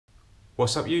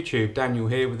What's up YouTube, Daniel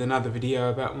here with another video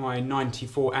about my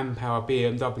 94 amp hour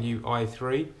BMW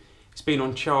i3. It's been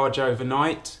on charge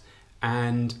overnight,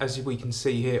 and as we can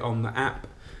see here on the app,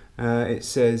 it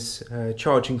says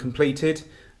charging completed,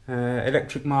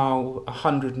 electric mile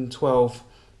 112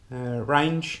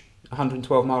 range,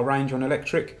 112 mile range on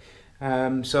electric.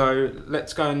 So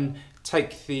let's go and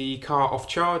take the car off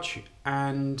charge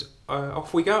and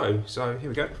off we go. So here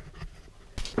we go.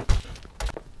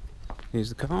 Here's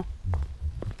the car.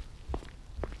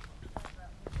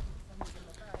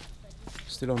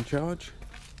 Still on charge.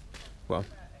 Well,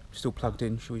 still plugged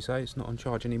in, shall we say. It's not on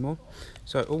charge anymore.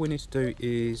 So all we need to do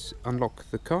is unlock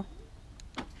the car.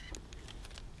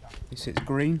 This is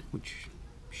green, which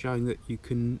is showing that you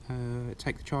can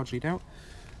take the charge lead out.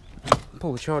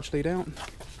 Pull the charge lead out.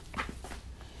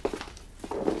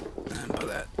 And put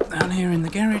that down here in the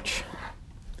garage.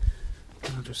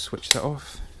 I'll just switch that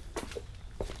off.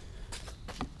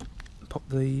 Pop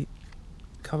the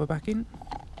cover back in.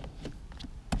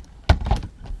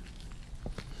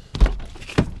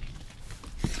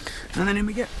 And then in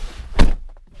we get.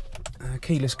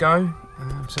 Keyless go.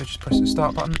 So just press the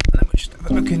start button, and then we'll just have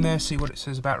a look in there, see what it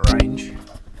says about range.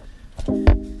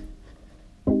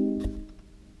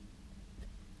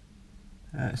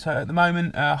 So at the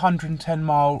moment, 110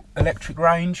 mile electric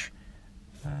range,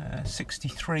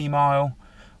 63 mile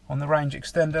on the range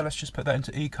extender. Let's just put that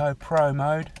into Eco Pro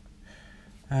mode.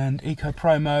 And Eco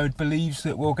Pro mode believes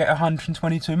that we'll get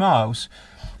 122 miles.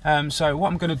 So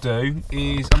what I'm going to do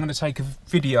is I'm going to take a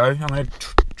video. I'm going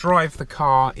to drive the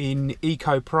car in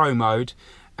Eco Pro mode,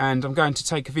 and I'm going to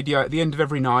take a video at the end of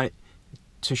every night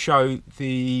to show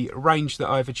the range that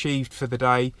I've achieved for the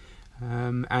day,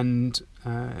 and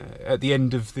at the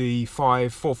end of the 4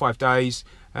 or 5 days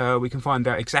we can find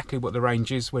out exactly what the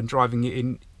range is when driving it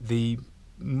in the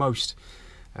most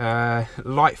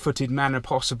light-footed manner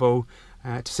possible,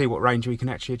 to see what range we can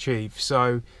actually achieve.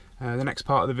 So the next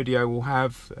part of the video will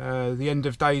have the end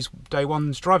of day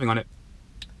one's driving on it.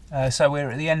 So we're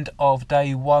at the end of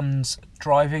day one's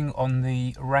driving on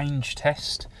the range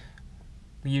test.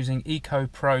 We're using Eco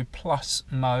Pro Plus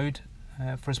mode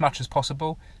for as much as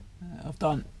possible. I've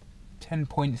done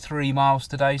 10.3 miles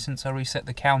today since I reset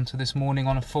the counter this morning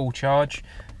on a full charge.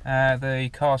 The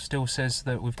car still says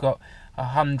that we've got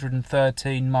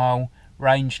 113 mile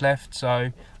range left,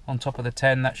 so on top of the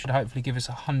 10 that should hopefully give us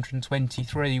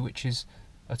 123, which is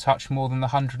a touch more than the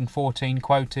 114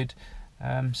 quoted.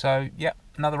 So yeah,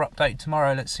 another update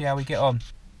tomorrow. Let's see how we get on.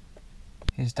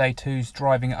 Here's day two's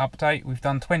driving update. We've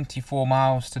done 24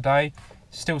 miles today,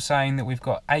 still saying that we've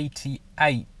got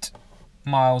 88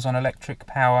 miles on electric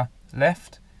power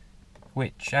left,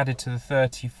 which added to the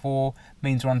 34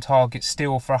 means we're on target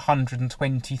still for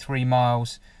 123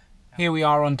 miles. Here we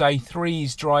are on day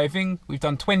three's driving. We've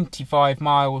done 25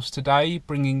 miles today,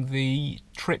 bringing the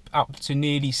trip up to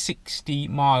nearly 60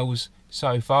 miles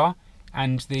so far,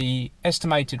 and the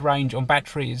estimated range on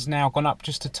battery has now gone up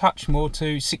just a touch more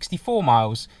to 64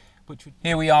 miles.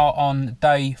 Here we are on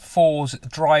day four's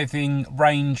driving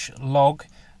range log.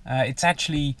 It's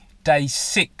actually day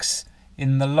 6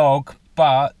 in the log,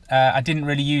 but I didn't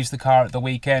really use the car at the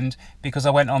weekend because I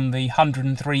went on the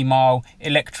 103 mile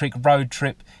electric road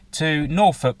trip to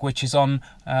Norfolk, which is on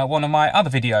one of my other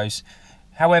videos.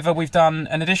 However, we've done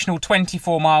an additional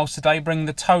 24 miles today, bringing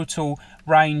the total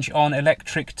range on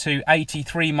electric to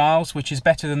 83 miles, which is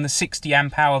better than the 60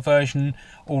 amp hour version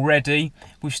already.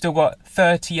 We've still got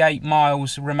 38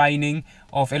 miles remaining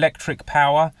of electric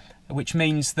power, which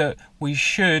means that we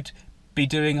should be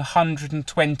doing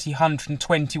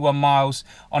 121 miles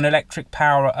on electric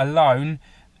power alone,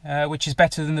 which is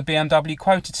better than the BMW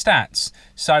quoted stats.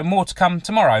 So more to come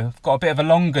tomorrow. I've got a bit of a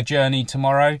longer journey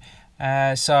tomorrow,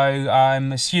 so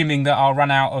I'm assuming that I'll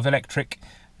run out of electric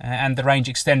and the range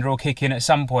extender will kick in at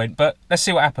some point, but let's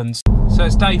see what happens. So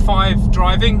it's day 5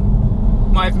 driving.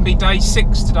 Might even be day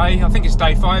 6 today. I think it's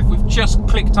day 5. We've just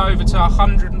clicked over to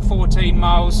 114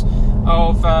 miles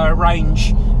of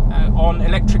range on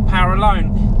electric power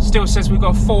alone. Still says we've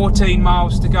got 14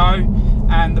 miles to go,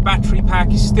 and the battery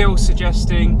pack is still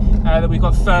suggesting that we've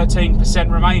got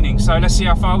 13% remaining. So let's see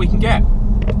how far we can get.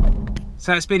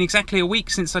 So it's been exactly a week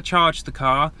since I charged the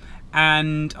car,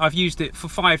 and I've used it for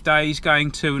 5 days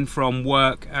going to and from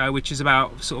work, which is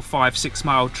about sort of 5-6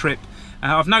 mile trip.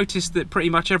 I've noticed that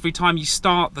pretty much every time you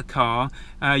start the car,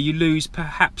 you lose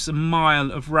perhaps a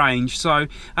mile of range. So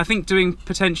I think doing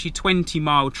potentially 20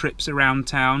 mile trips around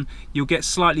town, you'll get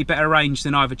slightly better range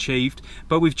than I've achieved.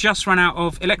 But we've just run out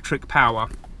of electric power.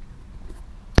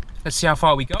 Let's see how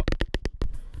far we got.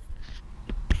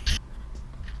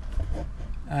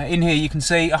 In here you can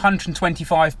see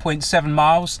 125.7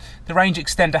 miles. The range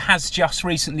extender has just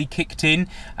recently kicked in,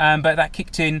 but that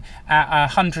kicked in at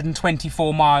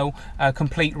 124 mile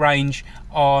complete range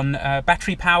on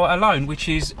battery power alone, which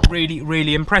is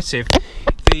really impressive.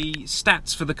 The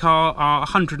stats for the car are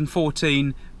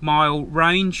 114 mile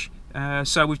range.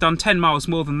 So we've done 10 miles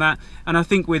more than that, and I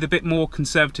think with a bit more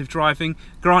conservative driving,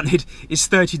 granted it's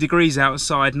 30 degrees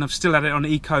outside and I've still had it on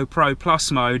Eco Pro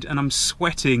Plus mode and I'm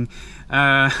sweating,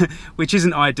 which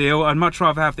isn't ideal. I'd much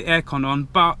rather have the aircon on,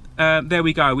 but there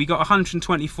we go. We got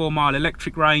 124 mile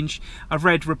electric range. I've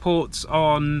read reports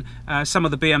on some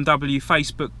of the BMW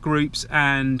Facebook groups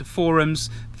and forums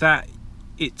that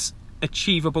it's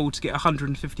achievable to get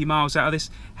 150 miles out of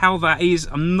this. How that is,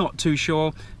 I'm not too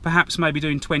sure. Perhaps maybe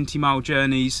doing 20-mile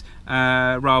journeys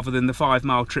rather than the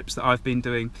 5-mile trips that I've been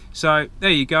doing. So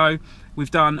there you go. We've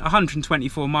done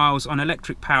 124 miles on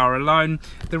electric power alone.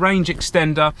 The range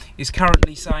extender is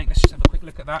currently saying, let's just have a quick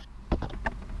look at that.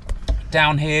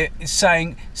 Down here is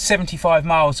saying 75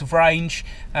 miles of range.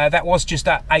 That was just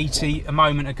at 80 a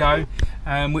moment ago,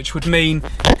 which would mean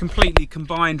a completely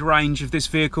combined range of this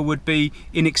vehicle would be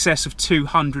in excess of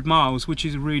 200 miles, which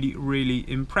is really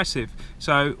impressive.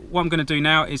 So what I'm going to do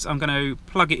now is I'm going to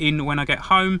plug it in when I get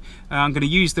home. I'm going to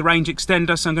use the range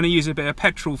extender, so I'm going to use a bit of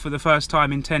petrol for the first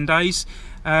time in 10 days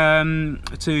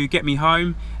to get me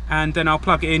home, and then I'll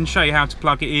plug it in, show you how to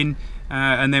plug it in,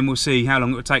 and then we'll see how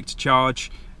long it will take to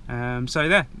charge. So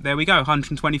there we go,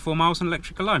 124 miles on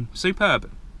electric alone. Superb.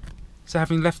 So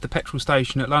having left the petrol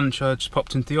station at lunch, I just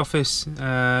popped into the office,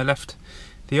 left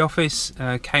the office,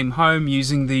 came home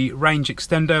using the range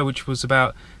extender, which was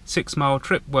about 6-mile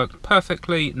trip, worked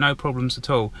perfectly, no problems at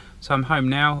all. So I'm home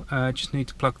now, just need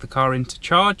to plug the car in to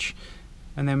charge,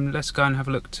 and then let's go and have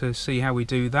a look to see how we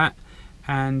do that,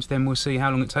 and then we'll see how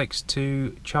long it takes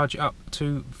to charge it up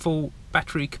to full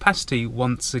battery capacity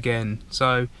once again.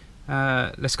 So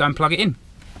let's go and plug it in.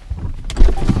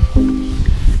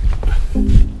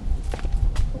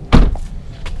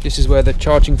 This is where the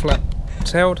charging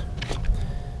flap's held.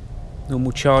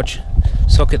 Normal charge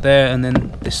socket there, and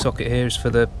then this socket here is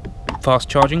for the fast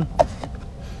charging.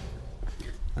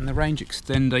 And the range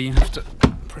extender, you have to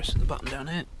press the button down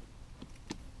here.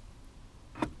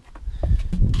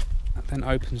 That then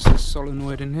opens the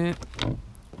solenoid in here,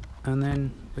 and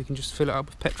then we can just fill it up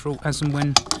with petrol as and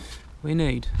when we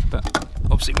need, but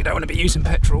obviously we don't want to be using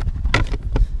petrol.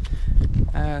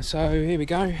 So here we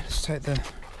go. Let's take the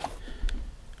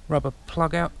rubber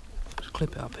plug out, just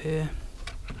clip it up here.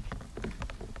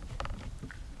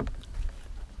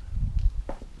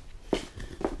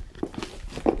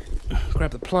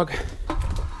 Grab the plug,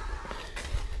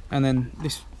 and then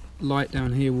this light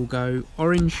down here will go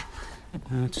orange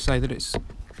to say that it's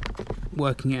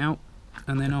working it out,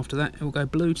 and then after that it will go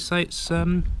blue to say it's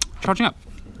charging up.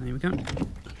 There we go,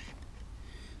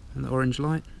 and the orange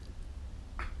light,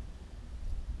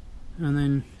 and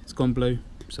then it's gone blue,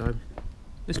 so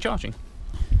it's charging.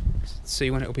 Let's see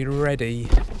when it'll be ready.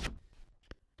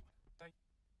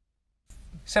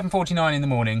 7:49 in the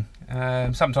morning.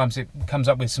 Sometimes it comes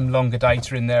up with some longer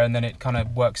data in there and then it kind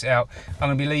of works it out. I'm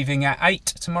going to be leaving at 8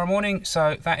 tomorrow morning,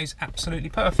 so that is absolutely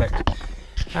perfect.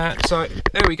 So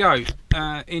there we go.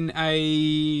 In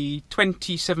a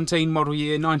 2017 model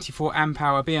year 94 amp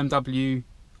hour BMW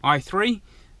i3,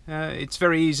 it's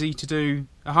very easy to do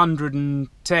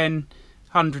 110,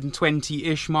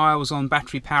 120-ish miles on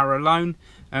battery power alone.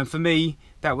 For me,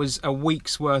 that was a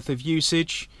week's worth of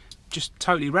usage. Just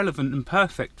totally relevant and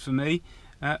perfect for me.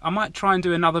 I might try and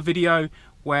do another video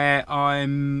where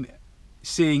I'm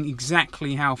seeing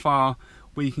exactly how far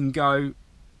we can go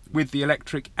with the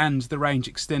electric and the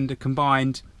range extender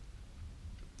combined.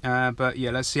 But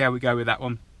yeah, let's see how we go with that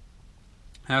one.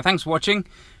 Thanks for watching.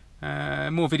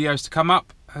 More videos to come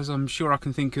up, as I'm sure I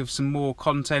can think of some more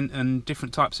content and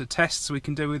different types of tests we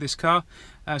can do with this car.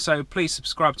 So please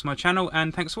subscribe to my channel,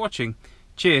 and thanks for watching.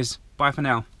 Cheers, bye for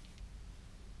now.